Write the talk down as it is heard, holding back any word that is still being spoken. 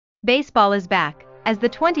Baseball is back, as the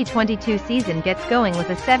 2022 season gets going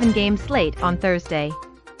with a 7-game slate on Thursday.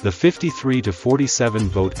 The 53-47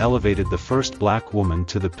 vote elevated the first black woman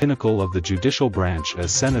to the pinnacle of the judicial branch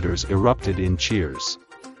as senators erupted in cheers.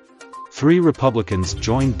 3 Republicans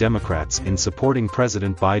joined Democrats in supporting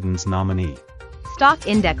President Biden's nominee. Stock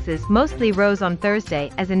indexes mostly rose on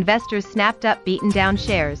Thursday as investors snapped up beaten-down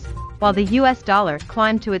shares, while the U.S. dollar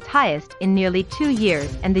climbed to its highest in nearly 2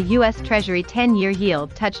 years and the U.S. Treasury 10-year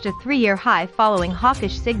yield touched a 3-year high following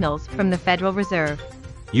hawkish signals from the Federal Reserve.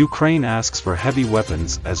 Ukraine asks for heavy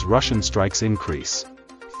weapons as Russian strikes increase.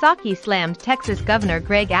 Psaki slammed Texas Governor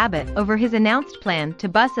Greg Abbott over his announced plan to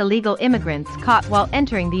bus illegal immigrants caught while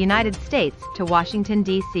entering the United States to Washington,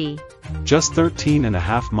 D.C. Just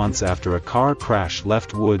 13.5 months after a car crash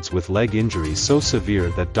left Woods with leg injuries so severe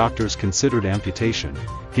that doctors considered amputation,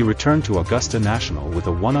 he returned to Augusta National with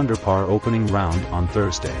a 1-under-par opening round on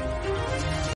Thursday.